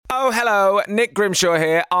Oh, hello. Nick Grimshaw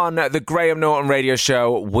here on the Graham Norton radio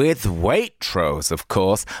show with Waitrose, of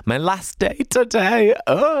course. My last day today.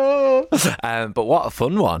 Oh. But what a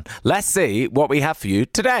fun one. Let's see what we have for you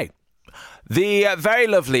today. The very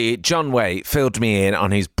lovely John Whaite filled me in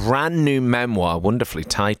on his brand new memoir, wonderfully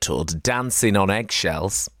titled Dancing on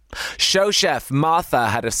Eggshells. Show chef Martha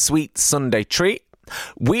had a sweet Sunday treat.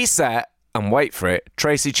 We set, and wait for it,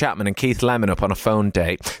 Tracy Chapman and Keith Lemon up on a phone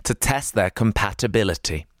date to test their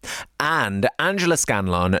compatibility. And Angela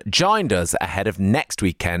Scanlon joined us ahead of next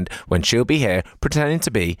weekend when she'll be here pretending to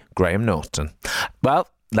be Graham Norton. Well,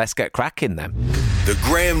 let's get cracking then. The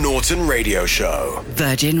Graham Norton Radio Show.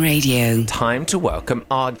 Virgin Radio. Time to welcome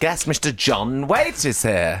our guest, Mr. John Whaite is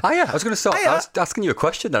here. Hiya. I was going to start. I was asking you a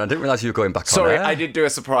question then. I didn't realise you were going back Sorry, on air. I did do a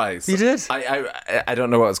surprise. You did? I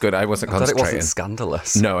don't know what was good. I wasn't concentrating. I thought it wasn't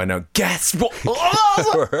scandalous. No, I know. Guess what?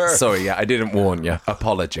 Sorry, yeah, I didn't warn you.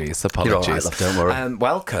 Apologies. You're all right, love, don't worry.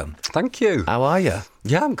 Welcome. Thank you. How are you?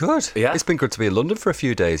 Yeah, I'm good. Yeah? It's been good to be in London for a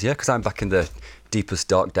few days, yeah, because I'm back in the deepest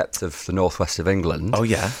dark depths of the northwest of England. Oh,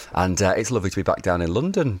 yeah? And it's lovely to be back down in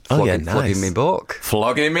London, nice. flogging me book.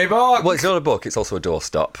 Flogging me book? Well, it's not a book, it's also a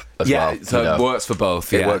doorstop as well. Yeah, so it works for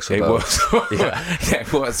both. It works for both. Yeah,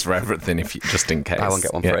 it works for everything, just in case. I won't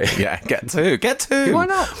get one for you. Yeah, get two. Why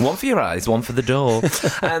not? One for your eyes, one for the door.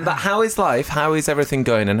 And how is life? How is everything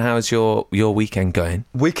going? And how is your weekend going?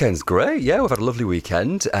 Weekend's great, yeah. We've had a lovely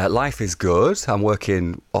weekend. Life is good. I'm working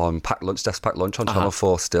on Desk Packed Lunch on Channel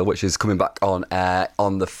 4 still, which is coming back on air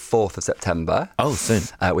on the 4th of September. Oh, soon.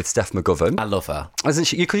 With Steph McGovern. I love her. Isn't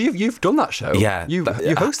she? Because you've done that show. Yeah. You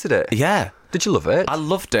hosted it. Yeah. Did you love it? I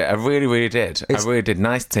loved it. I really, really did. I really did.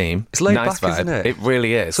 Nice team. It's laid nice back, vibe. isn't it? It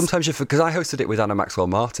really is. Sometimes because I hosted it with Anna Maxwell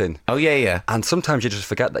Martin. Oh, yeah. And sometimes you just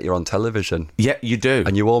forget that you're on television. Yeah, you do.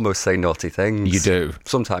 And you almost say naughty things. You do.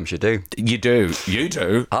 Sometimes you do. You do. You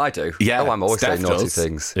do. I do. Yeah. Oh, I'm always Steph saying naughty does.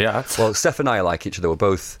 things. Yeah. Well, Steph and I like each other.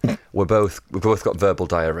 We've both got verbal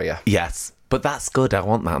diarrhea. Yes. But that's good. I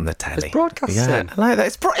want that on the telly. It's broadcasting. Yeah, I like that.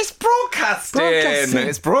 It's broadcasting. Broadcasting.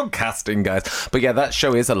 It's broadcasting, guys. But yeah, that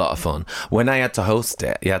show is a lot of fun. When I had to host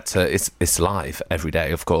it, it's live every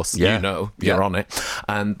day, of course. Yeah. You know, you're on it.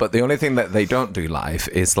 But the only thing that they don't do live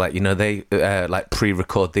is they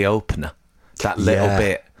pre-record the opener. That little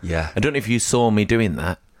bit. Yeah. I don't know if you saw me doing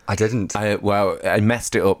that. I didn't. I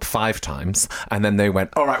messed it up 5 times, and then they went,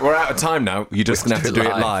 all right, we're out of time now. You're just going to have to do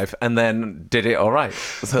it live. And then did it all right.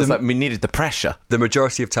 So it's like we needed the pressure. The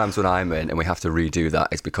majority of times when I'm in and we have to redo that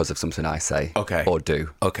is because of something I say or do.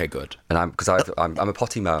 Okay, good. And I'm a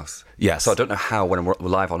potty mouse. Yes. So I don't know how when we're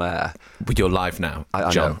live on air. But you're live now, I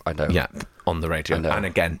John. know. Yeah, on the radio. And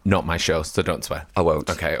again, not my show, so don't swear. I won't.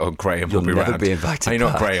 Okay, or Graham You'll will be never round. be invited I know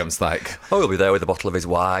back. Graham's like... Oh, he'll be there with a bottle of his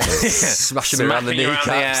wine, smashing me around the kneecaps.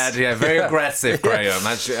 Head. Yeah, very aggressive, Graham.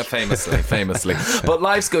 Actually, famously. But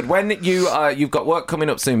life's good. When you've got work coming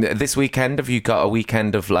up soon this weekend, have you got a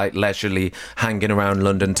weekend of leisurely hanging around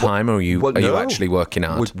London time, or are you actually working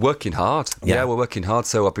hard? We're working hard. Yeah, we're working hard.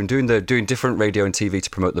 So I've been doing different radio and TV to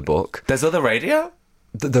promote the book. There's other radio?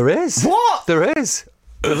 There is. What? There is.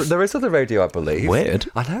 There is other radio, I believe. Weird.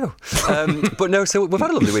 I know. But no, so we've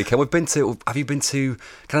had a lovely weekend. Have you been to,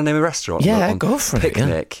 can I name a restaurant? Yeah, go for it.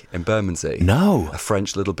 Picnic in Bermondsey. No. A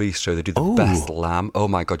French little bistro. They do the best lamb. Oh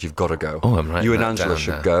my God, you've got to go. Oh, I'm right. You and Angela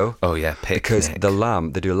should go. Oh yeah, Picnic. Because the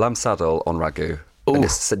lamb, they do a lamb saddle on ragu. And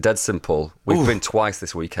it's dead simple. We've been twice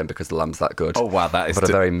this weekend because the lamb's that good. Oh wow, that is a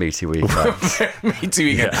very meaty weekend. Meaty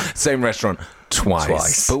weekend. Yeah. Same restaurant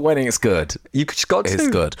twice. But when it's good, it's got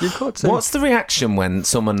to. What's the reaction when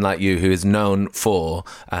someone like you, who is known for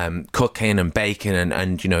cooking and baking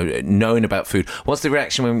and knowing about food, what's the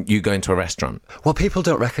reaction when you go into a restaurant? Well, people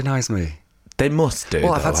don't recognise me. They must do.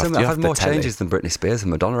 Well, I've had more changes than Britney Spears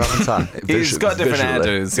and Madonna, haven't I? He's got different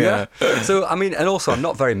hairdos, yeah. So, I mean, and also I'm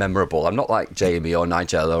not very memorable. I'm not like Jamie or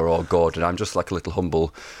Nigella or Gordon. I'm just like a little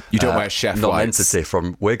humble... You don't wear chef non-entity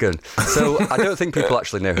from Wigan. So I don't think people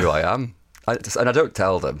actually know who I am. And I don't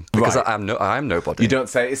tell them because I am nobody. You don't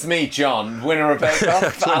say, it's me, John, winner of Bake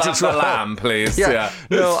Off. I'll have the lamb, please. Yeah.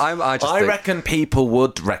 No, I reckon people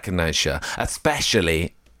would recognise you,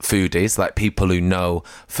 especially foodies, like people who know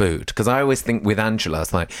food. Because I always think with Angela,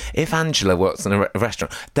 it's like, if Angela works in a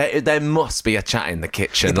restaurant, there must be a chat in the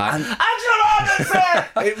kitchen. Yeah, like, Angela,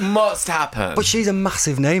 it must happen. But she's a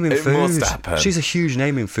massive name in food. It must happen. She's a huge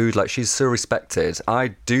name in food. Like, she's so respected.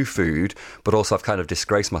 I do food, but also I've kind of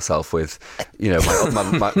disgraced myself with, my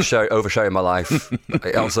oversharing my life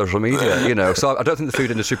on social media, So I don't think the food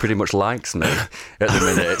industry pretty much likes me at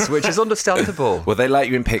the minute, which is understandable. Well, they like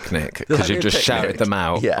you in Picnic because you just shouted them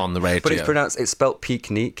out on the radio. But it's spelled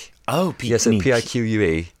Peaknique. Oh, Peaknique. Yes, so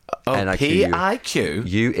Pique. Oh, Pique?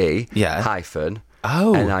 UE hyphen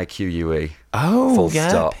Oh. Nique. Oh, Full yeah,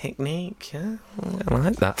 stop. picnic. Yeah, I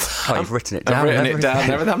like that. Oh, you've written it down. I've written and it down. everything.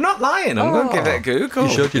 And everything. I'm not lying. I'm going to give it a Google. You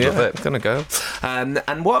should. You'd love it. I'm going to go.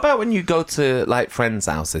 And what about when you go to like friends'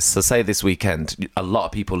 houses? So say this weekend, a lot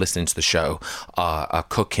of people listening to the show are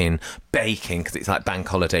cooking, baking, because it's like bank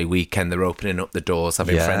holiday weekend. They're opening up the doors,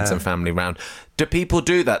 having friends and family round. Do people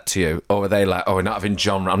do that to you? Or are they like, oh, we're not having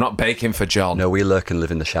John, I'm not baking for John? No, we lurk and live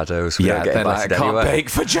in the shadows. We don't get they're like, invited I can't anywhere. bake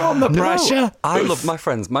for John, the pressure. I love my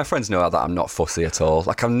friends. My friends know that I'm not fussy at all.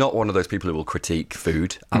 Like, I'm not one of those people who will critique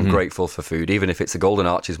food. I'm grateful for food, even if it's a Golden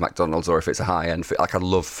Arches McDonald's or if it's a high-end food. Like, I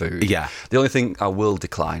love food. Yeah. The only thing I will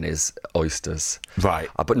decline is oysters. Right.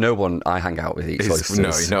 But no one I hang out with eats oysters. No,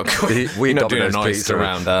 you're not, We're not doing an Domino's oyster pizza.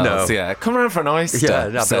 around us. No. Yeah, come around for an oyster. Yeah,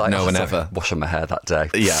 and I'd be said like, no one sorry, ever. washing my hair that day.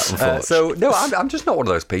 Yeah, unfortunately. So no, I'm just not one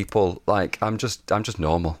of those people. Like, I'm just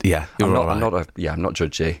normal. Yeah, you're I'm not. all right. I'm not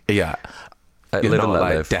judgy. Yeah. Live You're and not let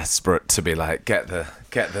like live. desperate to be like, get the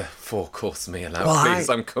 4-course meal out, Well, please,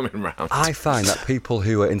 I'm coming round. I find that people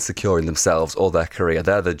who are insecure in themselves or their career,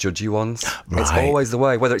 they're the judgy ones. It's Right. always the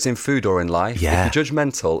way, whether it's in food or in life. Yeah. If you're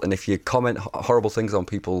judgmental and if you comment horrible things on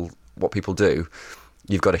people, what people do,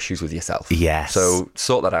 you've got issues with yourself. Yes. So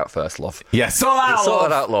sort that out first, love. Yeah, sort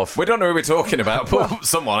that out, love. We don't know who we're talking about, but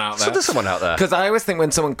someone out there. So there's someone out there. Because I always think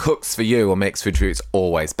when someone cooks for you or makes food for you, it's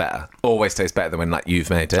always better. Always tastes better than when like you've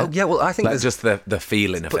made it. Oh, yeah, well, I think like, there's just the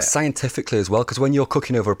feeling of But it. scientifically as well, because when you're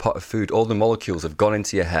cooking over a pot of food, all the molecules have gone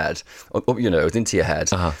into your head, up your nose, into your head,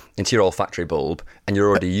 into your olfactory bulb, and you're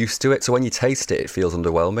already used to it. So when you taste it, it feels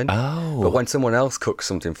underwhelming. Oh. But when someone else cooks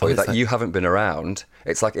something for you that you haven't been around,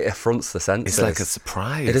 it's like it affronts the senses. It's like a surprise.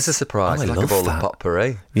 It is a surprise. Oh, I it's like love a bowl that. of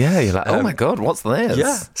potpourri. Yeah, you're like, oh my God, what's this?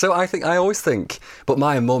 Yeah. So I always think, but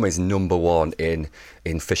my mum is number one in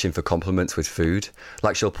fishing for compliments with food.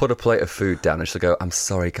 Like, she'll put a plate of food down and she'll go, I'm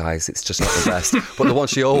sorry guys, it's just not the best. But the one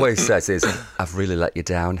she always says is, I've really let you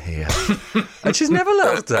down here. And she's never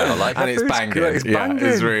let us down. Like, And her it's food's banging. great. It's Yeah, banging.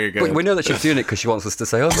 it's really good. But we know that she's doing it because she wants us to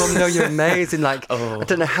say, oh mum, no, you're amazing. Like, I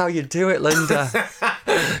don't know how you do it, Linda.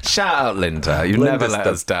 Shout out, Linda. You've Linda's never let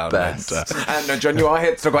the us down, best. Linda. And John, you are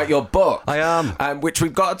here to talk about your book. I am. Which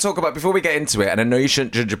we've got to talk about before we get into it. And I know you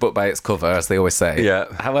shouldn't judge a book by its cover, as they always say. Yeah.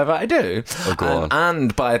 However, I do. Oh, go on.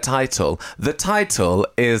 And by a title. The title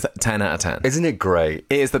is 10 out of 10. Isn't it great?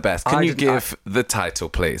 It is the best. Can I you didn't- give the title,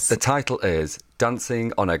 please? The title is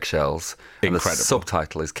Dancing on Eggshells. And Incredible. the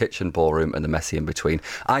subtitle is Kitchen, Ballroom and the Messy in Between.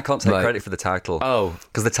 I can't take Like- credit for the title. Oh.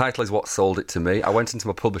 Because the title is what sold it to me. I went into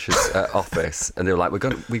my publisher's office and they were like,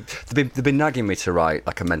 they've been nagging me to write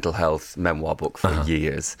like a mental health memoir book for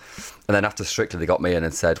years. And then after Strictly, they got me in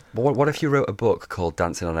and said, well, what if you wrote a book called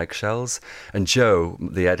Dancing on Eggshells? And Jo,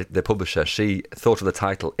 the publisher, she thought of the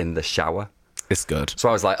title in the shower. It's good. So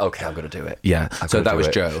I was like, okay, I'm going to do it. Yeah. I'm So gonna that do was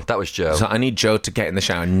it. Jo. That was Jo. So I need Joe to get in the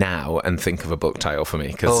shower now and think of a book title for me.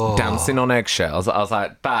 Because Oh. Dancing on Eggshells, I was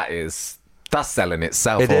like, that's selling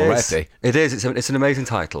itself It already. is. It is. It's an amazing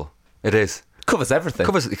title. It is. Covers everything. It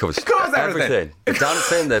covers everything. The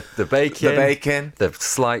dancing, the baking, The baking. the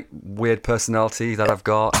slight weird personality that I've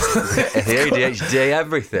got, the ADHD,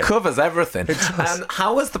 everything. Covers everything. It does.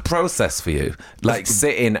 How was the process for you? Like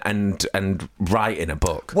sitting and writing a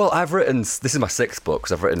book? Well, this is my 6th book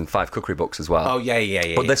because I've written 5 cookery books as well. Oh,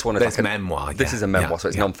 yeah. But this one is This like a memoir. This yeah, is a memoir, yeah, so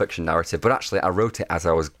it's yeah. non-fiction narrative. But actually, I wrote it as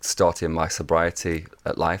I was starting my sobriety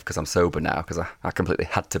at life because I'm sober now because I completely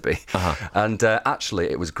had to be. And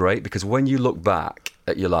actually, it was great because when you look back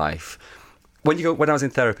at your life, when I was in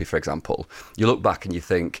therapy, for example, you look back and you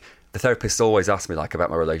think, the therapist always asked me like about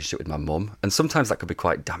my relationship with my mum, and sometimes that could be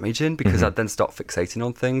quite damaging because I'd then start fixating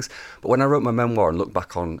on things. But when I wrote my memoir and looked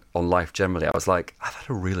back on life generally, I was like, I've had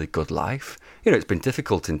a really good life. You know, it's been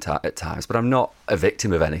difficult at times, but I'm not a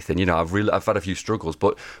victim of anything. You know, I've had a few struggles,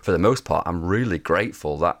 but for the most part, I'm really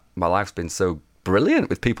grateful that my life's been so brilliant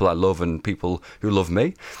with people I love and people who love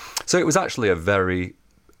me. So it was actually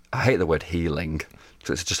I hate the word healing, because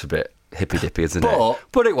it's just a bit hippy-dippy, isn't it?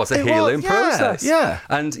 But it was a healing process. Yeah.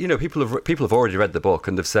 And, you know, people have already read the book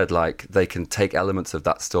and they've said, like, they can take elements of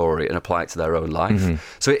that story and apply it to their own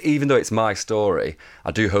life. So even though it's my story,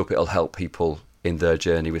 I do hope it'll help people in their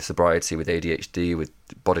journey with sobriety, with ADHD, with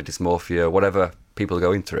body dysmorphia, whatever people are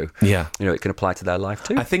going through. Yeah. You know, it can apply to their life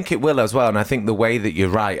too. I think it will as well, and I think the way that you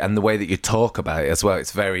write and the way that you talk about it as well,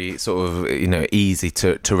 it's very sort of, you know, easy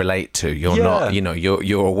to relate to. You're not, you know,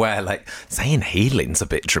 you're aware, like, saying healing's a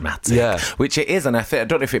bit dramatic. Yeah. Which it is, and I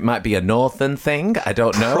don't know if it might be a northern thing, I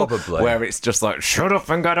don't know. Probably. Where it's just like, shut up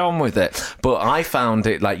and get on with it. But I found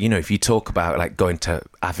it, like, you know, if you talk about, like, going to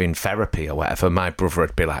having therapy or whatever, my brother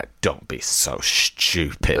would be like, don't be so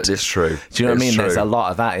stupid. It's true. Do you know what I mean? True. There's a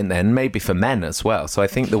lot of that in there, and maybe for men as well. So I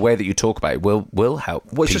think the way that you talk about it will help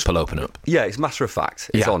people open up. Yeah, it's matter of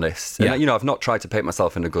fact. It's honest. Yeah. And, I've not tried to paint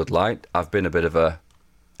myself in a good light. I've been a bit of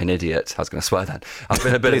an idiot. I was going to swear then. I've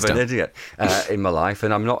been a bit of an idiot in my life,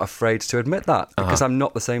 and I'm not afraid to admit that because I'm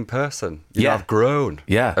not the same person. You know, I've grown.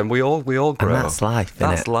 Yeah. And we all grow. And that's life,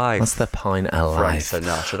 That's life. That's the point of life. Frank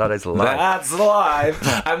Sinatra, that is life. That's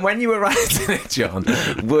life. And when you were writing it, John,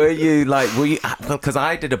 were you because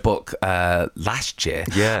I did a book last year,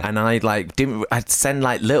 and I'd send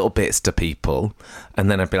like little bits to people, and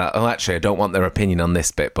then I'd be like, oh, actually, I don't want their opinion on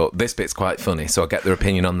this bit, but this bit's quite funny, so I'll get their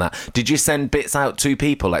opinion on that. Did you send bits out to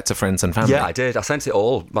people, like to friends and family? Yeah, I did. I sent it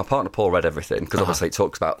all. My partner Paul read everything because obviously it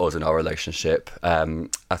talks about us and our relationship. I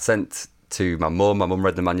sent to my mum. My mum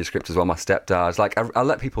read the manuscript as well. My stepdad. Like I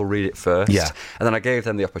let people read it first, and then I gave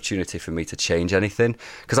them the opportunity for me to change anything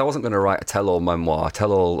because I wasn't going to write a tell-all memoir,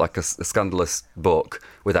 tell-all like a scandalous book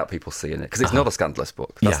without people seeing it because it's not a scandalous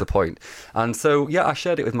book. That's the point. And so I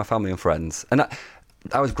shared it with my family and friends, and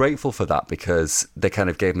I was grateful for that because they kind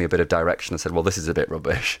of gave me a bit of direction and said, well, this is a bit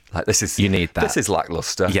rubbish. Like, you need that. This is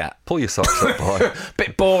lackluster. Yeah. Pull your socks up, boy.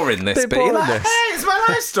 Bit boring, this bit. You're like, hey, it's my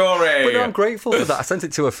life story. But no, I'm grateful for that. I sent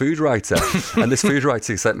it to a food writer, and this food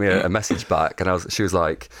writer sent me a message back, and she was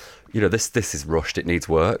like, this is rushed. It needs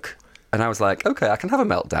work. And I was like, okay, I can have a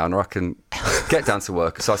meltdown or I can get down to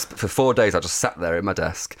work. So for 4 days, I just sat there at my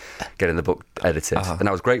desk getting the book edited. And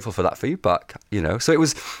I was grateful for that feedback, So it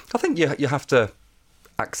was, I think you have to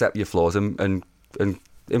accept your flaws and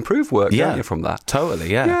improve work, don't you, from that?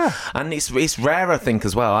 Totally, yeah. And it's rare, I think,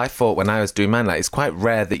 as well. I thought when I was doing mine, it's quite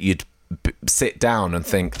rare that you'd sit down and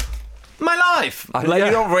think, my life! You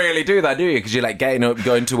don't really do that, do you? Because you're like getting up,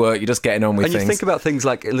 going to work, you're just getting on with things. And you think about things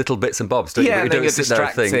like little bits and bobs, don't you? You don't sit there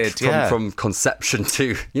and think from conception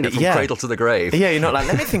to, from cradle to the grave. Yeah, you're not like,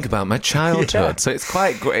 let me think about my childhood. So it's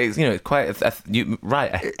quite great, it's quite a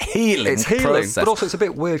healing It's healing, process. but also it's a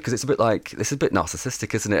bit weird because it's a bit like, it's a bit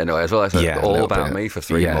narcissistic, isn't it, in a way, as well? It's all about me for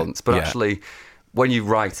 3 months. But actually, when you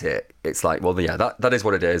write it, it's like, well, that is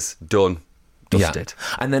what it is, done. Dusted.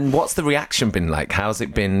 Yeah. And then what's the reaction been like? How's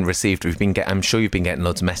it been received? I'm sure you've been getting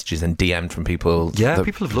loads of messages and DM'd from people. Yeah,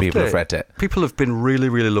 people have loved it. People have read it. People have been really,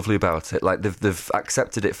 really lovely about it. Like they've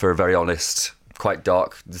accepted it for a very honest, quite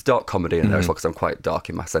dark. There's dark comedy in there as well because I'm quite dark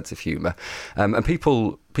in my sense of humour. And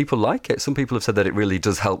people like it. Some people have said that it really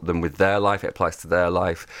does help them with their life. It applies to their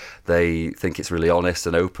life. They think it's really honest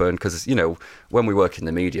and open because when we work in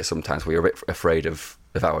the media, sometimes we're a bit afraid of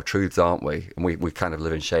our truths, aren't we? And we kind of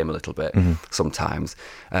live in shame a little bit sometimes.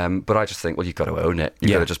 But I just think, well, you've got to own it.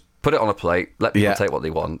 You've got to just put it on a plate, let people take what they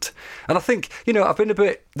want. And I think, I've been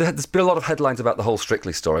there's been a lot of headlines about the whole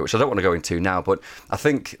Strictly story, which I don't want to go into now, but I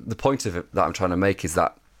think the point of it that I'm trying to make is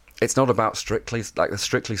that it's not about Strictly. Like the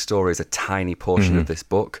Strictly story is a tiny portion of this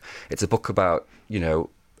book. It's a book about,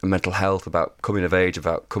 mental health, about coming of age,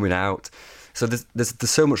 about coming out. So there's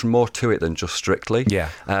so much more to it than just Strictly. Yeah.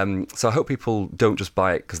 So I hope people don't just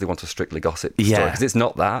buy it because they want a Strictly gossip story, because it's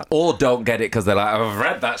not that. Or don't get it because they're like, I've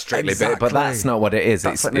read that Strictly bit, but that's not what it is.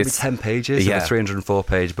 It's like maybe 10 pages of a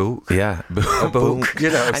 304-page book. Yeah. A book. And do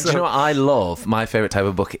you know what I love? My favourite type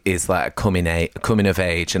of book is like a coming of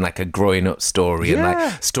age and like a growing up story and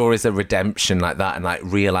like stories of redemption like that and like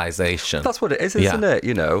realisation. That's what it is, isn't it?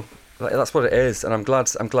 That's what it is, and I'm glad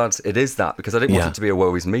it is that, because I didn't want it to be a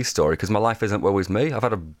woe is me story, because my life isn't woe is me. I've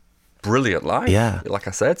had a brilliant life, like I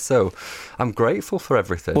said, so I'm grateful for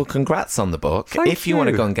everything. Well, congrats on the book. If you want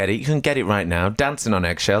to go and get it, you can get it right now. Dancing on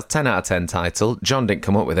Eggshells, 10 out of 10 title. John didn't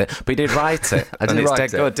come up with it, but he did write it. I did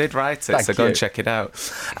write it. Did write it, Thank so you. go and check it out.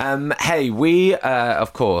 Hey, we,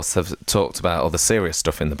 of course, have talked about all the serious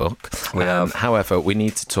stuff in the book. We have. However, we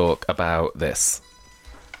need to talk about this.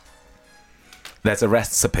 There's a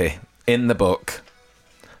recipe in the book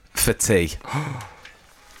for tea.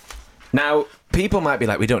 Now, people might be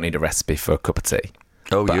like, we don't need a recipe for a cup of tea.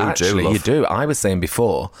 Oh, but you do. I was saying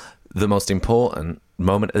before, the most important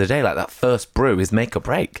moment of the day, like that first brew, is make or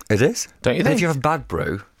break. It is. Don't you And think? if you have a bad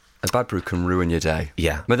brew can ruin your day.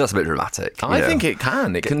 Yeah. I mean, that's a bit dramatic. I think it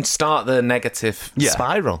can. It can start the negative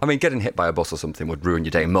spiral. I mean, getting hit by a bus or something would ruin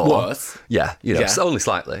your day more. Worse. Yeah, only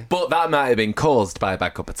slightly. But that might have been caused by a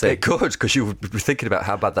bad cup of tea. It could, because you would be thinking about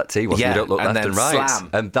how bad that tea was, and you don't look and left then and right. slam.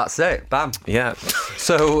 And that's it. Bam. Yeah.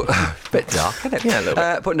 So, a bit dark, isn't it? Yeah, a little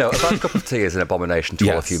bit. But no, a bad cup of tea is an abomination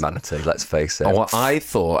to all of humanity, let's face it. Well, I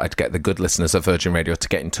thought I'd get the good listeners of Virgin Radio to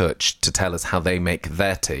get in touch to tell us how they make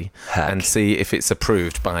their tea and see if it's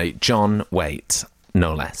approved by John Whaite.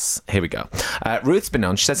 no less. Here we go. Ruth's been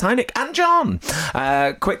on. She says, hi, Nick and John.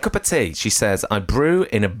 Quick cup of tea. She says, I brew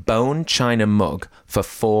in a bone china mug for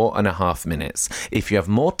 4.5 minutes. If you have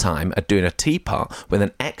more time at doing a teapot with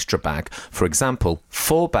an extra bag, for example,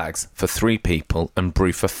 4 bags for 3 people and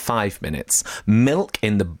brew for 5 minutes. Milk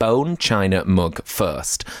in the bone china mug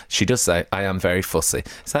first. She does say, I am very fussy.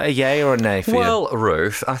 Is that a yay or a nay for you? Well,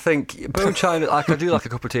 Ruth, I think bone china, I do like a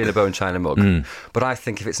cup of tea in a bone china mug, but I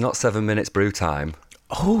think if it's not 7 minutes brew time,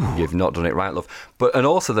 you've not done it right, love. And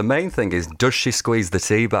also the main thing is, does she squeeze the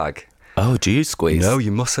tea bag? Oh, do you squeeze? No,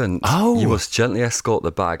 you mustn't. Oh. You must gently escort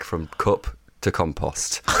the bag from cup to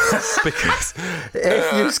compost. Because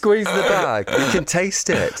if you squeeze the bag, you can taste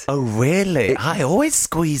it. Oh, really? I always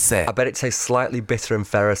squeeze it. I bet it tastes slightly bitter and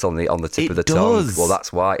ferrous on the tip of the does. tongue. Well,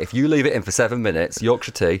 that's why. If you leave it in for 7 minutes,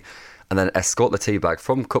 Yorkshire tea, and then escort the tea bag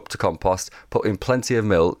from cup to compost, put in plenty of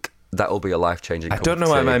milk, that will be a life-changing cup I don't know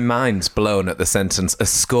of why tea. my mind's blown at the sentence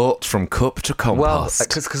escort from cup to Well, compost.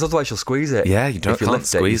 because otherwise you'll squeeze it. Yeah, you If you can't lift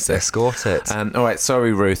squeeze it. it. Escort it. All right,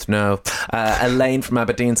 sorry, Ruth, no. Elaine from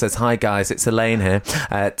Aberdeen says, hi, guys, it's Elaine here.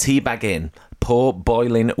 Tea bag in, pour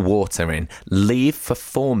boiling water in, leave for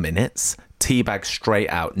 4 minutes, tea bag straight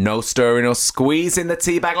out. No stirring or squeezing the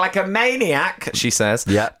tea bag like a maniac, she says.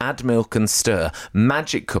 Yeah. Add milk and stir.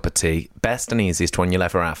 Magic cup of tea. Best and easiest one you'll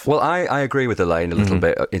ever have. Well, I agree with Elaine a little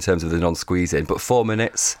bit in terms of the non-squeezing, but 4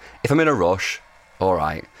 minutes, if I'm in a rush, all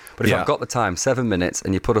right. But if I've got the time, 7 minutes,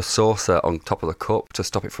 and you put a saucer on top of the cup to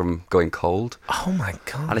stop it from going cold. Oh, my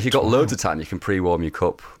God. And if you've got loads of time, you can pre-warm your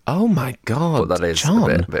cup. Oh, my God. But that is John.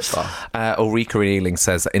 a bit far. Ulrika in Ealing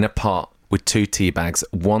says, in a pot with 2 tea bags,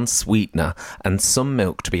 1 sweetener, and some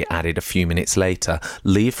milk to be added a few minutes later.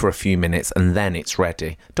 Leave for a few minutes, and then it's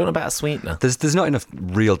ready. Don't know about a sweetener. There's not enough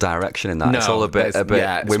real direction in that. No, it's all a bit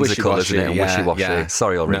it's whimsical, isn't it? And wishy-washy, wishy-washy. yeah.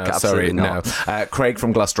 Sorry, Ulrika, No, absolutely not. No. Craig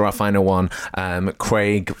from Gloucester, our final one.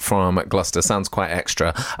 Craig from Gloucester sounds quite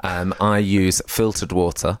extra. I use filtered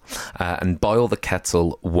water and boil the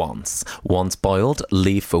kettle once. Once boiled,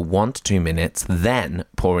 leave for 1 to 2 minutes, then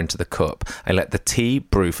pour into the cup. I let the tea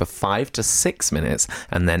brew for 5 to 6 minutes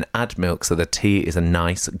and then add milk so the tea is a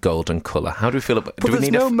nice golden colour. How do we feel about But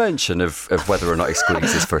there's no mention of whether or not he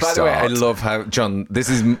squeezes for a By start. the way, I love how, John, this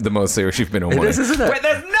is the most serious you've been on one. It is, isn't it? Wait,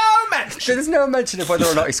 there's no mention! There's no mention of whether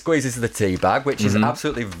or not he squeezes the tea bag, which is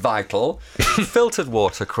absolutely vital. Filtered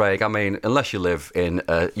water, Craig. I mean, unless you live in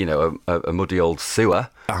a muddy old sewer,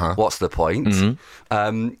 what's the point?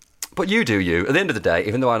 But you do you. At the end of the day,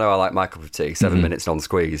 even though I know I like my cup of tea, 7 minutes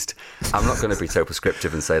non-squeezed, I'm not going to be so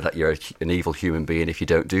prescriptive and say that you're an evil human being if you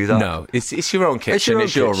don't do that. No, it's your own kitchen.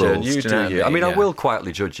 It's your kitchen. rules. You do you know do you. what I mean, yeah. I will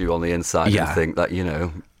quietly judge you on the inside and think that,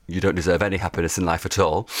 you don't deserve any happiness in life at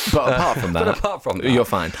all. But apart from that, you're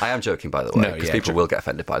fine. I am joking, by the way, because people will get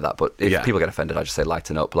offended by that. But if people get offended, I just say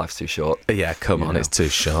lighten up. Life's too short. Yeah, come on, it's too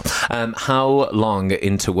short. How long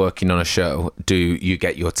into working on a show do you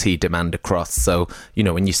get your tea demand across? So,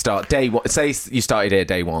 when you start day one, say you started here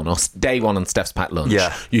day one, or day one on Steph's Packed Lunch,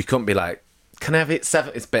 you couldn't be like, can I have it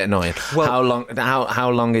 7? It's a bit annoying. Well,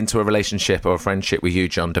 how long into a relationship or a friendship with you,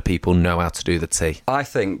 John, do people know how to do the tea? I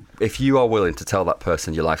think if you are willing to tell that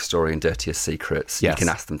person your life story and dirtiest secrets, you can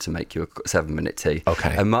ask them to make you a 7-minute tea.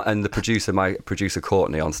 Okay. And my producer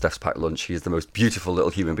Courtney on Steph's Packed Lunch, she's the most beautiful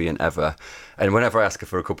little human being ever. And whenever I ask her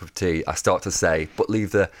for a cup of tea, I start to say, but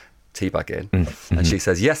leave the tea bag in. And she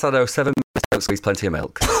says, yes, I know, 7 minutes, don't squeeze plenty of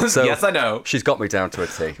milk. So yes, I know. She's got me down to a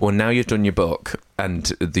tea. Well, now you've done your book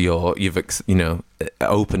and you've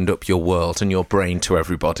opened up your world and your brain to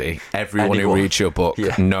everybody. Everyone who reads your book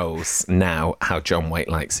knows now how John Whaite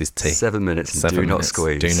likes his tea. 7 minutes and do not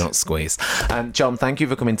squeeze. Do not squeeze. John, thank you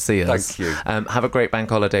for coming to see us. Thank you. Have a great bank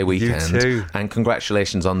holiday weekend. You too. And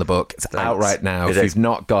congratulations on the book. It's out right now. If you've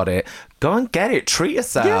not got it, go and get it. Treat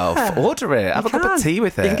yourself. Yeah, Order it. Have a cup of tea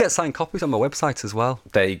with it. You can get signed copies on my website as well.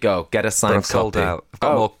 There you go. Get a signed I've sold copy. out.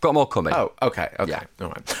 I've got more coming. Oh, okay. Yeah.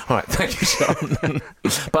 All right. Thank you, John.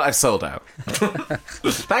 But I've sold out.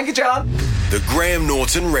 Thank you, John. The Graham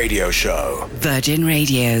Norton Radio Show. Virgin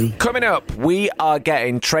Radio. Coming up, we are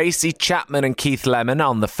getting Tracy Chapman and Keith Lemon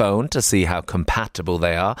on the phone to see how compatible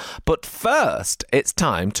they are. But first, it's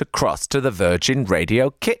time to cross to the Virgin Radio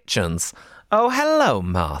kitchens. Oh, hello,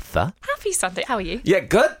 Martha. Happy Sunday. How are you? Yeah,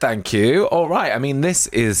 good, thank you. All right. I mean, this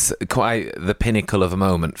is quite the pinnacle of a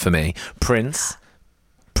moment for me. Prince,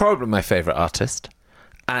 probably my favourite artist,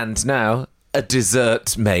 and now a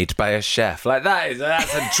dessert made by a chef.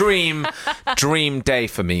 That's a dream day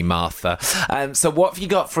for me, Martha. So what have you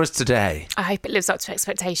got for us today? I hope it lives up to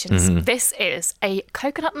expectations. This is a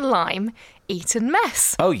coconut and lime Eton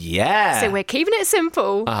mess. Oh, yeah. So we're keeping it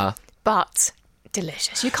simple, but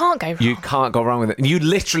Delicious. You can't go wrong. You can't go wrong with it. You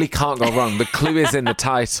literally can't go wrong. The clue is in the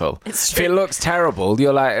title. It's If true. it looks terrible,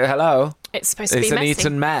 you're like, hello. It's supposed to It's be an messy.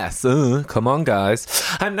 eaten mess. Come on, guys.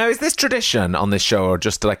 And now, is this tradition on this show, or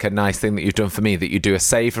just like a nice thing that you've done for me, that you do a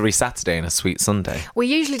savoury Saturday and a sweet Sunday? We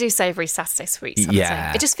usually do savoury Saturday, sweet Saturday.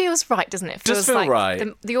 Yeah. It just feels right, doesn't it? It Does feels feel like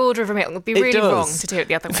right. The order of a meal would be It really does. wrong to do it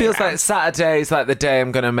the other way It feels around. like Saturday is like the day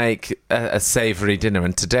I'm going to make a savoury dinner,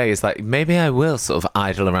 and today is like, maybe I will sort of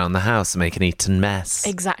idle around the house and make an eaten mess.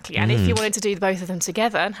 Exactly. And if you wanted to do both of them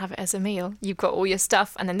together and have it as a meal, you've got all your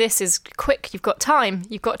stuff. And then this is quick. You've got time.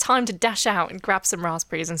 You've got time to dash out and grab some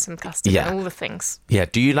raspberries and some custard Yeah. and all the things. Yeah,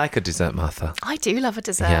 do you like a dessert, Martha? I do love a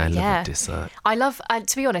dessert. Yeah, I love a dessert. I love,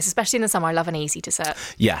 to be honest, especially in the summer, I love an easy dessert.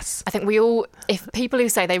 Yes. I think we all, if people who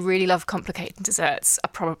say they really love complicated desserts are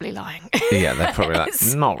probably lying. Yeah, they're probably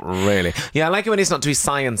like, not really. Yeah, I like it when it's not too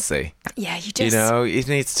sciencey. Yeah, you just... You know, it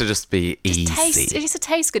needs to just be easy. It needs to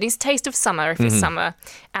taste good. It needs a taste of summer if it's summer.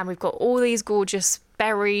 And we've got all these gorgeous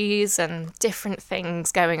berries and different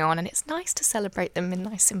things going on, and it's nice to celebrate them in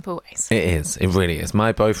nice, simple ways. It is. It really is.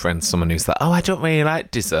 My boyfriend's someone who's like, I don't really like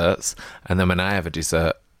desserts. And then when I have a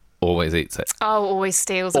dessert, always eats it. Oh, always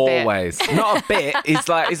steals a bit. Always. Not a bit. He's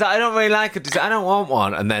like, I don't really like a dessert. I don't want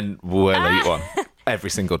one. And then we'll eat one every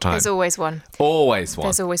single time. There's always one. Always one.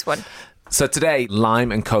 There's always one. So today, lime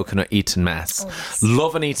and coconut eaten mess. Oh, yes.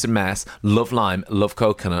 Love an eaten mess, love lime, love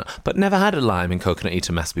coconut, but never had a lime and coconut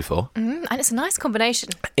eaten mess before. And it's a nice combination.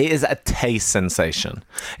 It is a taste sensation.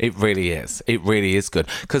 It really is. It really is good.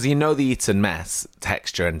 Because you know the eaten mess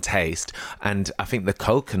texture and taste, and I think the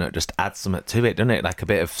coconut just adds something to it, doesn't it? Like a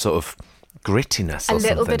bit of sort of grittiness or A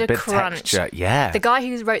little something. bit of crunch. Texture. Yeah. The guy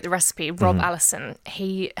who wrote the recipe, Rob Allison,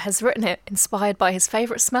 he has written it inspired by his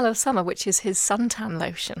favourite smell of summer, which is his suntan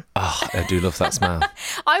lotion. Oh, I do love that smell.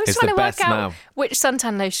 I was It's trying the to work best out smell. which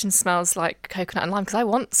suntan lotion smells like coconut and lime because I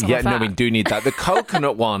want some Yeah, of that. no, we do need that. The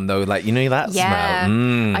coconut one, though, like, you know that Yeah, smell?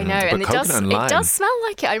 I know, and But coconut and it lime. does smell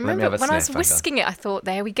like it. I me remember have a when I was sniff, I whisking it, I thought,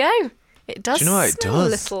 there we go. It does Do you know what it smell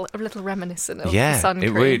does? a little reminiscent of Yeah, the sun it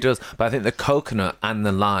cream. really does. But I think the coconut and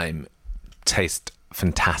the lime taste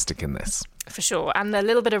fantastic in this. For sure. And a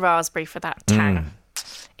little bit of raspberry for that tang.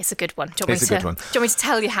 It's a good one. Do you want It's me a to, good one. Do you want me to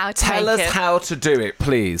tell you how to Tell make us it? how to do it,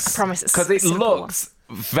 please. I promise it's because it a simple looks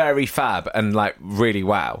very fab and like really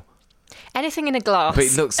wow. Anything in a glass. But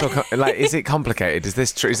it looks so like. Is it complicated? Is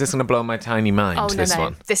this true? Is this going to blow my tiny mind? Oh, this no.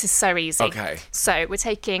 one. This is so easy. Okay. So we're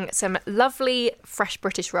taking some lovely fresh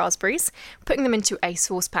British raspberries, putting them into a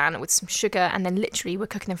saucepan with some sugar, and then literally we're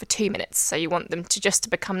cooking them for 2 minutes. So you want them to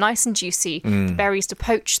become nice and juicy, the berries to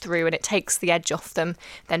poach through, and it takes the edge off them.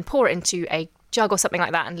 Then pour it into a jug or something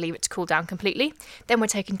like that and leave it to cool down completely. Then we're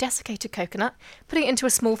taking desiccated coconut, putting it into a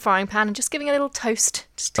small frying pan and just giving it a little toast.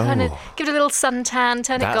 Just give it a little suntan,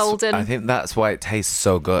 turn it golden. I think that's why it tastes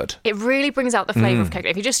so good. It really brings out the flavour of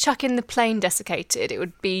coconut. If you just chuck in the plain desiccated, it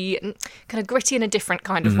would be kind of gritty in a different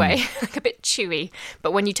kind of way, like a bit chewy.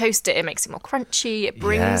 But when you toast it, it makes it more crunchy. It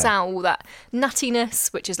brings out all that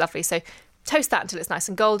nuttiness, which is lovely. So toast that until it's nice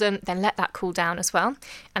and golden, then let that cool down as well.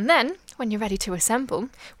 And then, when you're ready to assemble,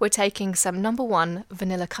 we're taking some No. 1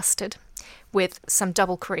 vanilla custard with some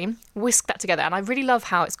double cream, whisk that together. And I really love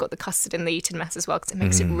how it's got the custard in the eaten mess as well, because it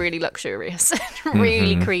makes it really luxurious,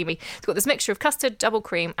 really creamy. It's got this mixture of custard, double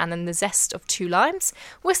cream, and then the zest of 2 limes.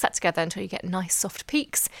 Whisk that together until you get nice soft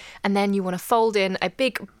peaks. And then you want to fold in a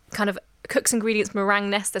big kind of Cook's Ingredients meringue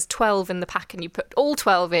nest. There's 12 in the pack, and you put all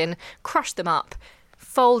 12 in, crush them up,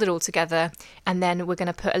 fold it all together, and then we're going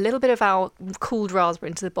to put a little bit of our cooled raspberry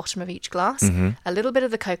into the bottom of each glass, a little bit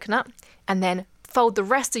of the coconut, and then fold the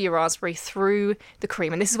rest of your raspberry through the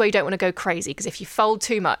cream. And this is where you don't want to go crazy, because if you fold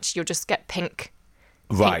too much, you'll just get pink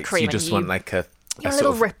Right, cream. you just want like a little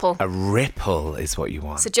sort of- ripple. A ripple is what you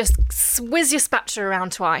want. So just whiz your spatula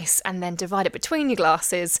around twice and then divide it between your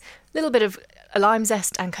glasses. A little bit of a lime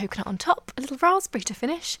zest and coconut on top, a little raspberry to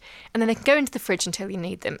finish, and then they can go into the fridge until you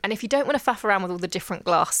need them. And if you don't want to faff around with all the different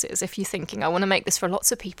glasses, if you're thinking, I want to make this for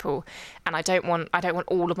lots of people and I don't want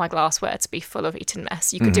all of my glassware to be full of eaten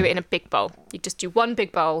mess, you could do it in a big bowl. You just do one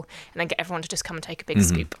big bowl and then get everyone to just come and take a big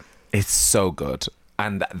scoop. It's so good.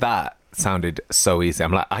 And that sounded so easy.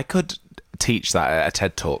 I'm like, I could teach that at a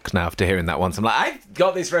TED Talk now after hearing that once. I'm like, I've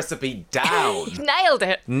got this recipe down. You've nailed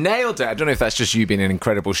it. Nailed it. I don't know if that's just you being an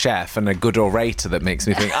incredible chef and a good orator that makes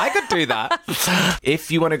me think I could do that. If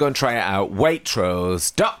you want to go and try it out,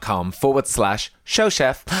 waitrose.com/show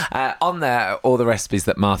chef. On there are all the recipes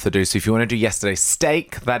that Martha do. So if you want to do yesterday's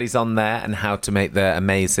steak, that is on there, and how to make the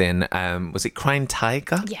amazing, was it Crying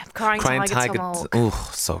Tiger? Yeah, Crying Tiger tomahawk. Oh,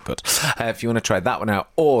 so good. If you want to try that one out,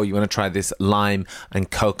 or you want to try this lime and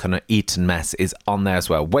coconut eaten mess is on there as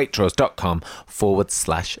well.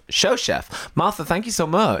 Waitrose.com/show chef. Martha, thank you so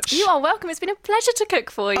much. You are welcome. It's been a pleasure to cook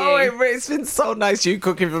for you. Oh, it's been so nice you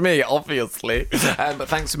cooking for me, obviously. But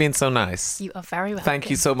thanks for being so nice. You are very welcome. Thank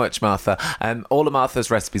you so much, Martha. All of Martha's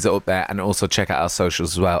recipes are up there, and also check out our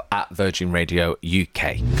socials as well at Virgin Radio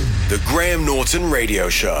UK. The Graham Norton Radio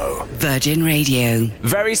Show. Virgin Radio.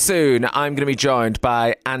 Very soon, I'm going to be joined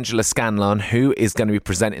by Angela Scanlon, who is going to be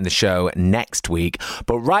presenting the show next week.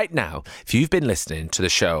 But right now, if you've been listening to the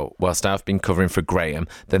show whilst I've been covering for Graham,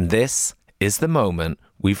 then this is the moment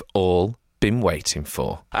we've all been waiting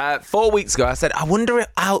for. 4 weeks ago, I said, I wonder if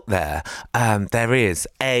out there there is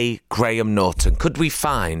a Graham Norton. Could we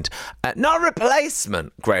find not a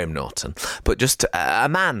replacement Graham Norton, but just a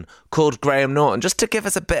man called Graham Norton, just to give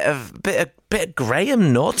us a bit of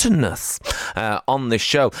Graham Nortonness on this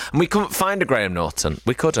show? And we couldn't find a Graham Norton.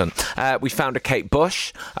 We couldn't. We found a Kate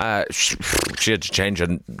Bush. She had to change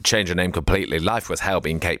her name completely. Life was hell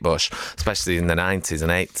being Kate Bush, especially in the 90s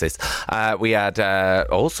and 80s. We had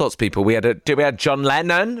all sorts of people. We had John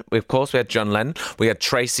Lennon. Of course, we had John Lennon. We had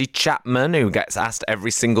Tracy Chapman, who gets asked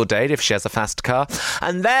every single date if she has a fast car.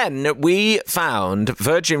 And then we found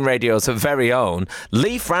Virgin Radio's very own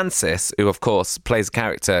Lee Francis, who, of course, plays the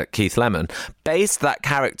character Keith Lemon, based that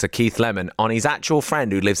character, Keith Lemon, on his actual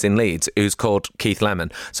friend who lives in Leeds, who's called Keith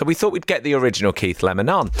Lemon. So we thought we'd get the original Keith Lemon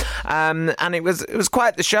on. And it was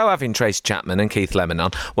quite the show having Tracy Chapman and Keith Lemon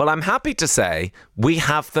on. Well, I'm happy to say we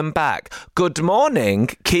have them back. Good morning,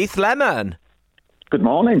 Keith Lemon. Good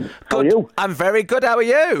morning. How are you? I'm very good. How are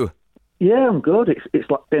you? Yeah, I'm good. It's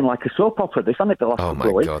been like a soap opera, this, hasn't it, the last Oh, couple of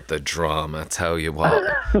my weeks? God, the drama. Tell you what.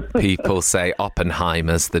 People say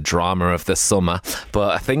Oppenheimer's the drama of the summer,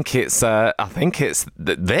 but I think it's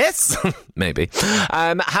this, maybe.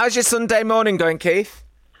 How's your Sunday morning going, Keith?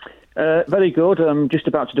 Very good. I'm just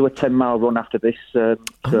about to do a 10-mile run after this, so...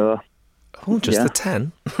 Oh, just Yeah. the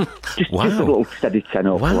 10? Just Wow. a little steady 10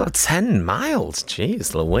 over. Wow, 10 miles.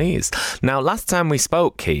 Jeez Louise. Now, last time we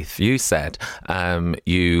spoke, Keith, you said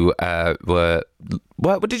you were...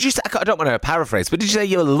 What did you say? I don't want to paraphrase, but did you say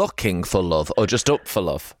you were looking for love or just up for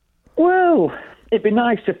love? Well, it'd be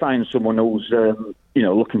nice to find someone who's,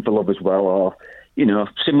 looking for love as well, or,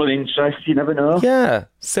 similar interests, you never know. Yeah,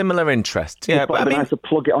 similar interest. Yeah, It'd be nice to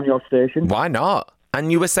plug it on your station. why not?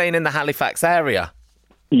 And you were saying in the Halifax area?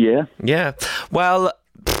 Yeah. Yeah. Well,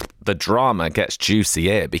 the drama gets juicy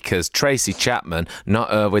here because Tracy Chapman, not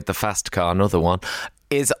her with the fast car, another one,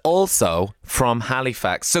 is also from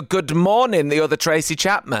Halifax. So good morning, the other Tracy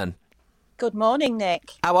Chapman. Good morning,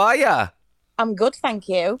 Nick. How are you? I'm good, thank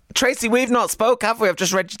you. Tracy, we've not spoke, have we? I've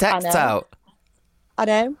just read your text I know. out. I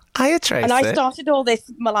know. Hiya, Tracy. And I started all this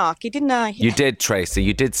malarkey, didn't I? You did, Tracy.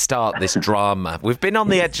 You did start this drama. We've been on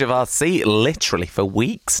the edge of our seat literally for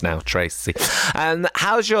weeks now, Tracy. And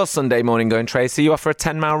how's your Sunday morning going, Tracy? You off for a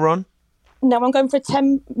 10-mile run? No, I'm going for a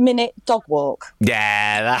 10-minute dog walk.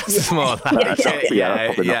 Yeah, that's more like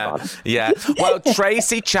it. probably not bad. Yeah. Well,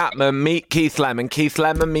 Tracy Chapman, meet Keith Lemon. Keith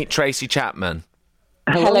Lemon, meet Tracy Chapman.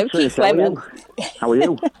 Hello, Tracy, Keith how are Lemon. you? How are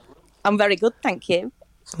you? I'm very good, thank you.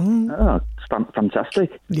 Oh, it's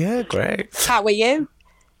fantastic. Yeah, great. How are you?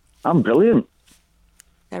 I'm brilliant.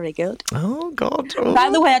 Very good. Oh, God. Oh. By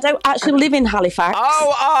the way, I don't actually live in Halifax.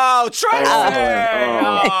 Tracy!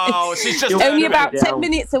 Oh, she's just... Only turn about it 10 down.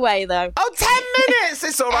 minutes away, though. Oh, 10 minutes!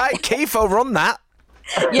 It's all right. Keith will run that.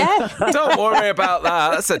 Yeah. Don't worry about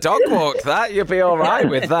that. That's a dog walk, that. You'll be all right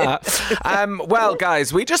with that. Well,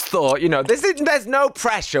 guys, we just thought, there's no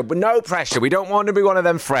pressure. No pressure. We don't want to be one of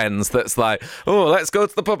them friends that's like, oh, let's go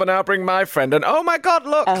to the pub and I'll bring my friend. And, oh, my God,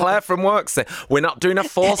 look, Claire from work's there. We're not doing a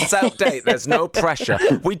forced out date. There's no pressure.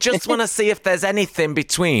 We just want to see if there's anything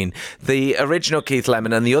between the original Keith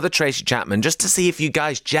Lemon and the other Tracy Chapman, just to see if you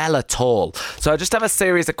guys gel at all. So I just have a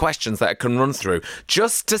series of questions that I can run through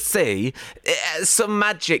just to see some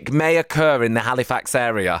magic may occur in the Halifax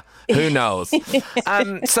area. Who knows?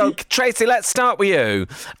 So, Tracy, let's start with you.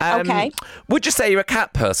 Okay. Would you say you're a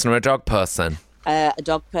cat person or a dog person? A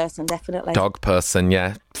dog person, definitely. Dog person,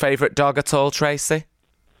 yeah. Favourite dog at all, Tracy?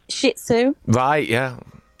 Shih Tzu. Right, yeah.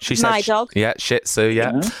 She said My dog. Yeah, Shih Tzu,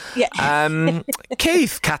 yeah. Yeah.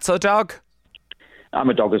 Keith, cat or dog? I'm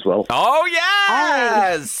a dog as well. Oh,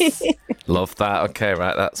 yes! Love that. Okay,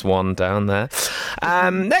 right, that's one down there.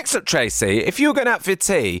 Next up, Tracy, if you were going out for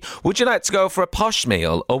tea, would you like to go for a posh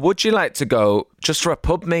meal or would you like to go just for a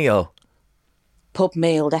pub meal? Pub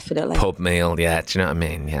meal, definitely. Pub meal, yeah. Do you know what I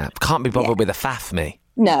mean? Yeah. Can't be bothered with a faff me.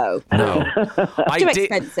 No. No. Too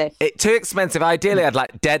expensive. Too expensive. Ideally, I'd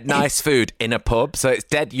like dead nice food in a pub, so it's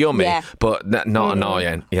dead yummy, Yeah. but not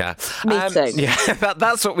annoying. Yeah. Me too. Yeah,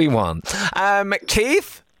 that's what we want.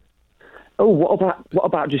 Keith? Oh, what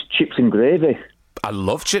about just chips and gravy? I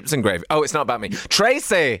love chips and gravy. Oh, it's not about me.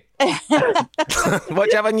 Tracy! What do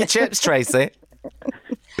you have on your chips, Tracy?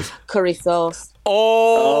 Curry sauce.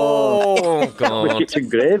 Oh, With God. chips and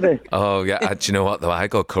gravy. Oh, yeah. Do you know what, though? I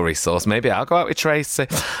go curry sauce. Maybe I'll go out with Tracy.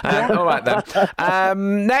 All right,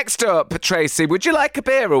 then. Next up, Tracy, would you like a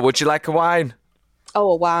beer or would you like a wine? Oh,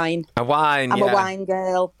 a wine. A wine, I'm a wine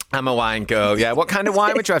girl. I'm a wine girl, yeah. What kind of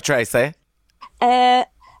wine would you have, Tracy?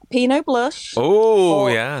 Pinot Blush. Oh,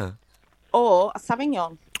 yeah. Or a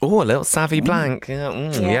Sauvignon. Oh, a little Savvy Blanc.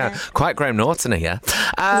 Yeah, yeah. Quite Graham Norton here.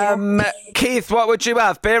 Keith, what would you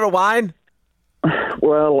have? Beer or wine?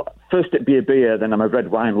 Well, first it'd be a beer, then I'm a red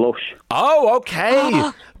wine lush. Oh,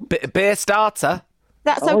 okay. Beer starter.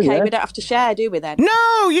 That's Oh, okay. yeah. We don't have to share, do we then?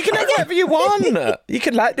 No, you can have whatever you want. You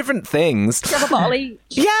can like different things. Have a bottle each.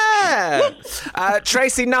 Yeah.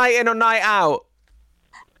 Tracy, night in or night out?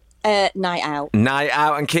 Night out. Night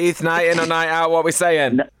out. And Keith, night in or night out? What are we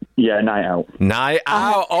saying? Yeah, night out. Night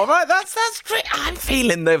out. All right, that's great. I'm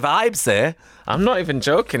feeling the vibes here. I'm not even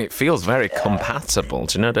joking. It feels very compatible.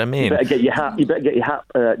 Do you know what I mean? You better get your hat,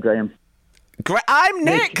 Graham. I'm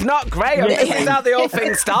Nick, not Graham. This is how the whole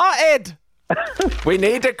thing started. We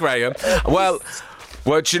need a Graham. Well,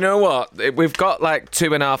 do you know what? We've got like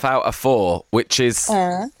 2.5 out of 4, which is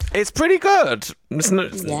it's pretty good.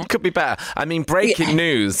 It could be better. I mean, breaking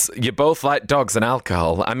news: you both like dogs and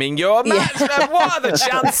alcohol. I mean, you're matched. What are the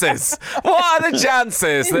chances? What are the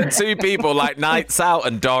chances that two people like nights out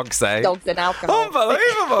and dogs? Dogs and alcohol.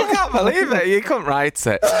 Unbelievable! Can't believe it. You couldn't write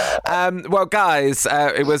it. Well, guys,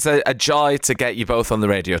 it was a joy to get you both on the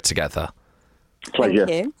radio together. Pleasure.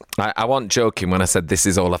 Thank you. I wasn't joking when I said this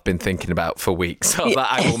is all I've been thinking about for weeks, so that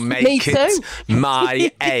I will make it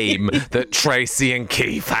my aim that Tracy and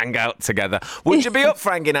Keith hang out together. Would you be up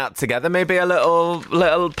for hanging out together? Maybe a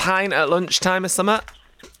little pint at lunchtime or something?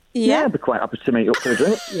 Yeah, I'd be quite happy to meet up for a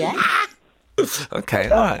drink. Yeah. Okay,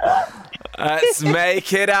 all right. Let's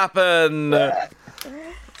make it happen.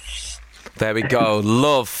 There we go.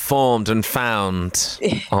 Love formed and found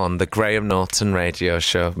on the Graham Norton radio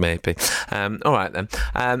show, maybe. All right, then.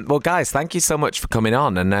 Well, guys, thank you so much for coming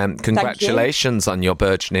on, and congratulations on your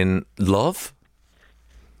burgeoning love.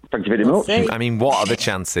 Thank you very much. I mean, what are the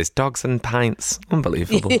chances? Dogs and pints.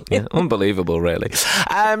 Unbelievable. Yeah, unbelievable, really.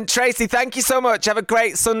 Tracy, thank you so much. Have a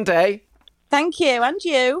great Sunday. Thank you, and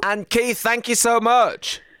you. And Keith, thank you so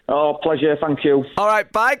much. Oh, pleasure. Thank you. All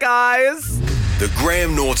right, bye, guys. The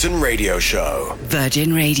Graham Norton Radio Show.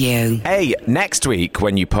 Virgin Radio. Hey, next week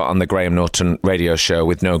when you put on the Graham Norton radio show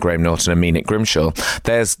with no Graham Norton and me, Nick Grimshaw,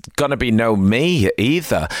 there's going to be no me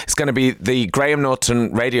either. It's going to be the Graham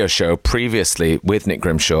Norton radio show previously with Nick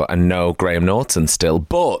Grimshaw and no Graham Norton still,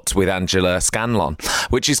 but with Angela Scanlon,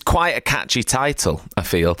 which is quite a catchy title, I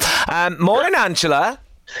feel. Morning, Angela.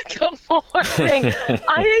 Good morning.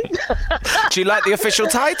 Do you like the official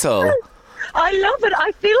title? I love it.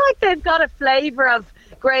 I feel like they've got a flavour of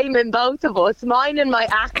Graham in both of us. Mine and my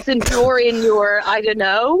accent, you're in your, I don't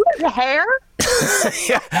know, hair?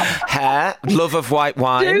 Yeah. Hair, love of white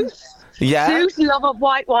wine. Suit. Yeah. Suit, love of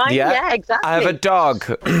white wine. Yeah, exactly. I have a dog.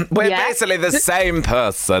 We're basically the same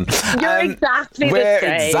person. You're exactly the we're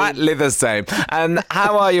same. exactly the same.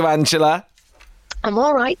 How are you, Angela? I'm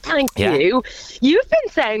all right, thank Yeah. you. You've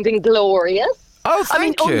been sounding glorious. Oh,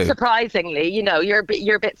 thank you. Unsurprisingly,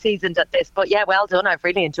 you're a bit seasoned at this, but yeah, well done. I've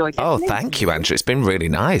really enjoyed it. Oh, thank you, Andrew. It's been really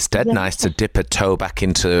nice. Nice to dip a toe back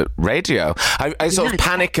into radio. I sort of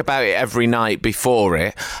panic about it every night before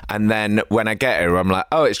it, and then when I get here, I'm like,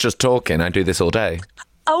 oh, it's just talking. I do this all day.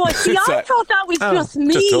 Oh, I see. I thought that was just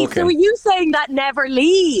me. just talking. So are you saying that never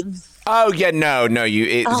leaves? Oh yeah, no,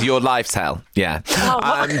 it's your life's hell. Yeah,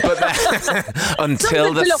 but then, until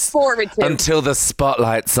Something to look forward to. until the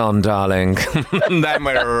spotlight's on, darling, then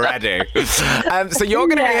we're ready. So you're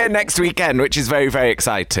going to be here next weekend, which is very, very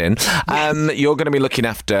exciting. You're going to be looking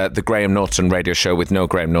after the Graham Norton radio show with no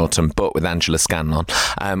Graham Norton, but with Angela Scanlon,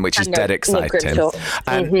 which is dead exciting.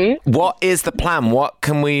 What is the plan? What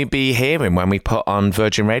can we be hearing when we put on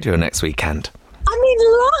Virgin Radio next weekend? I mean,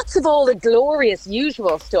 lots of all the glorious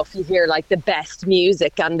usual stuff you hear, like the best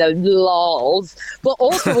music and the lols. But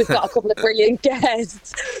also we've got a couple of brilliant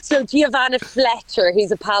guests. So Giovanna Fletcher,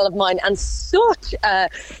 who's a pal of mine and so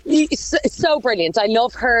brilliant. I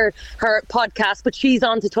love her podcast, but she's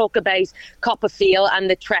on to talk about Copperfield and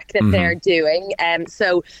the trek that they're doing.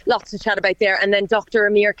 So lots to chat about there. And then Dr.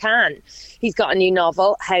 Amir Khan. He's got a new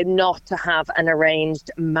novel, How Not to Have an Arranged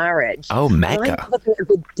Marriage. Oh, mega. With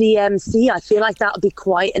DMC, I feel like that'll be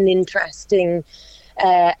quite an interesting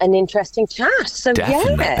chat. So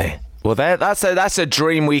Definitely. yeah. Well, that's a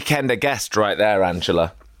dream weekender guest right there,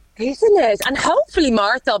 Angela. Isn't it? And hopefully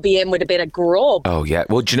Martha will be in with a bit of grub. Oh, yeah.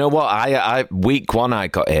 Well, do you know what? I week one I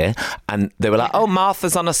got here and they were like, oh,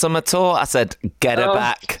 Martha's on a summer tour. I said, get her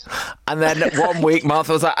back. And then 1 week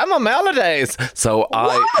Martha was like, I'm on my holidays. So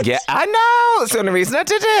I know. It's the only reason I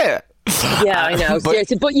did it. Yeah, I know.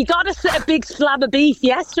 Seriously. But you got a big slab of beef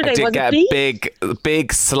yesterday, I did wasn't get it? a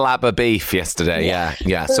big slab of beef yesterday.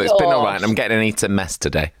 Yeah. So it's been all right. I'm getting an eaten mess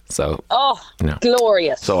today. So,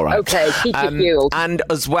 glorious. It's all right. Okay, keep you fueled. And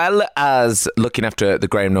as well as looking after the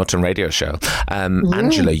Graham Norton radio show,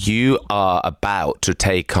 Angela, you are about to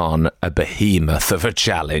take on a behemoth of a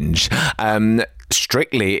challenge.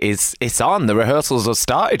 Strictly, it's on. The rehearsals have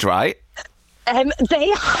started, right? They haven't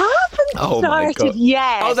started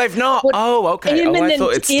yet. Oh, they've not? Okay. I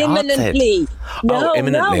thought it started. Imminently. No. Okay.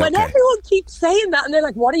 And everyone keeps saying that, and they're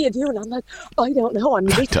like, what are you doing? I'm like, I don't know. I'm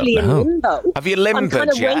literally in limbo. Have you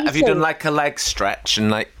limbered yet? Have you done like a leg stretch and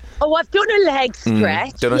like... Oh, I've done a leg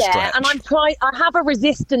stretch, stretch. And I have a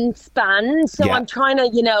resistance band, so I'm trying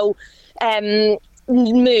to,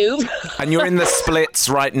 move. And you're in the splits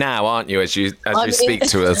right now, aren't you, as you speak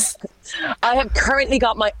to us? I have currently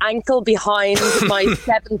got my ankle behind my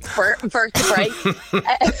 7th vertebrae.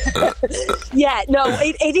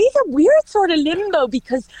 It is a weird sort of limbo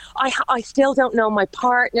because I still don't know my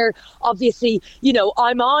partner. Obviously,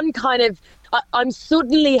 I'm on kind of... I'm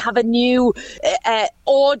suddenly have a new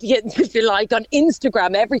audience, if you like, on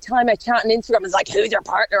Instagram. Every time I chat on Instagram, it's like, who's your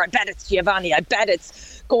partner? I bet it's Giovanni. I bet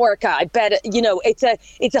it's Gorka. I bet it,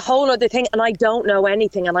 it's a whole other thing. And I don't know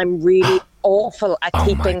anything. And I'm really awful at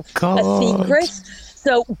keeping a secret.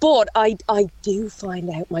 So, but I do find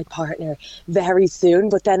out my partner very soon,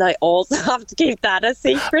 but then I also have to keep that a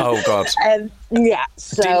secret. Oh, God.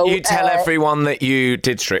 So... Didn't you tell everyone that you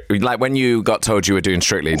did Strictly? Like, when you got told you were doing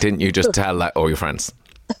Strictly, didn't you just tell, like, all your friends?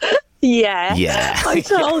 Yeah. I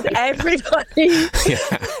told everybody,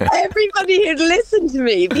 everybody who'd listened to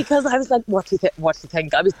me, because I was like, what do you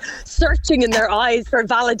think? I was searching in their eyes for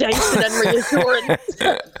validation and reassurance.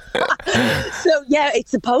 So, it's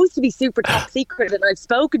supposed to be super top secret. And I've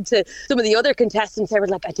spoken to some of the other contestants. They were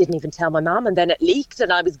like, I didn't even tell my mom. And then it leaked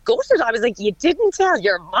and I was gutted. I was like, you didn't tell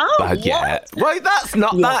your mom? Well, that's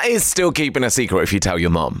not, that is still keeping a secret if you tell your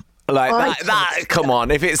mom. Like that, come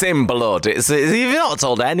on, if it's in blood, if you've not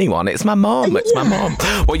told anyone, it's my mom, it's my mom.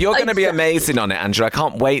 Well, you're going to be amazing on it, Angela. I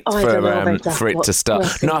can't wait for it to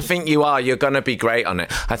start. No, I think you are. You're going to be great on it.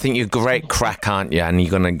 I think you're great crack, aren't you? And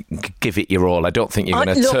you're going to give it your all. I don't think you're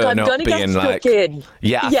going to turn up being like... I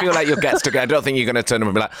feel like you'll get stuck in. I don't think you're going to turn up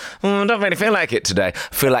and be like, I don't really feel like it today.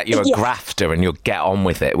 I feel like you're a grafter and you'll get on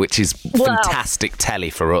with it, which is fantastic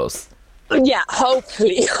telly for us. Yeah,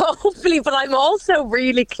 hopefully, but I'm also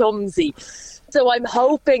really clumsy. So I'm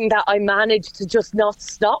hoping that I manage to just not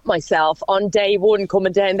stop myself on day one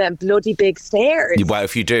coming down them bloody big stairs. Well,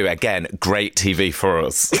 if you do, again, great TV for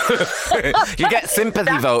us. You get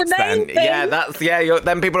sympathy votes then. Thing.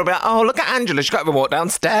 Then people will be like, oh, look at Angela, she's got to walk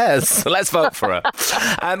downstairs. Let's vote for her.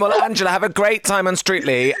 Well, Angela, have a great time on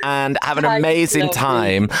Strictly and have an amazing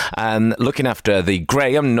time looking after the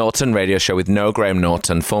Graham Norton radio show with Graham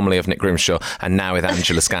Norton, formerly of Nick Grimshaw, and now with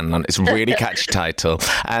Angela Scanlon. It's a really catchy title.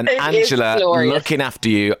 Angela, looking after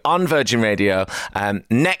you on Virgin Radio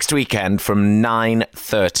next weekend from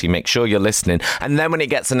 9:30. Make sure you're listening. And then when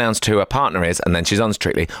it gets announced who her partner is, and then she's on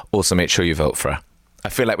Strictly, also make sure you vote for her. I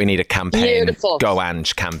feel like we need a campaign. Beautiful. Go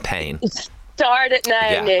Ange campaign. Start it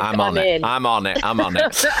now, Nick. I'm on it.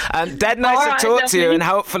 Dead nice to talk to you and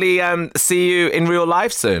hopefully see you in real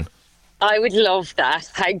life soon. I would love that.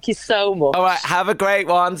 Thank you so much. All right, have a great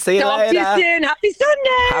one. See you later. Talk to you soon. Happy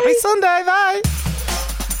Sunday. Happy Sunday. Bye.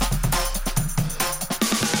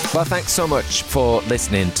 Well, thanks so much for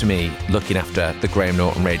listening to me looking after the Graham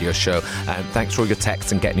Norton radio show. Thanks for all your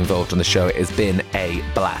texts and getting involved on the show. It has been a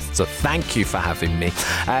blast. So thank you for having me.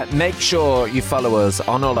 Make sure you follow us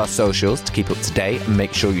on all our socials to keep up to date, and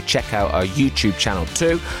make sure you check out our YouTube channel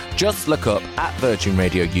too. Just look up at Virgin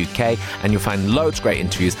Radio UK and you'll find loads of great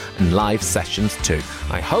interviews and live sessions too.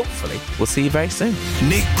 I hopefully will see you very soon.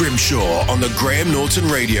 Nick Grimshaw on the Graham Norton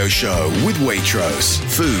radio show with Waitrose.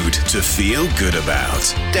 Food to feel good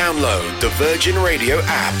about. Download the Virgin Radio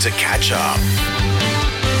app to catch up.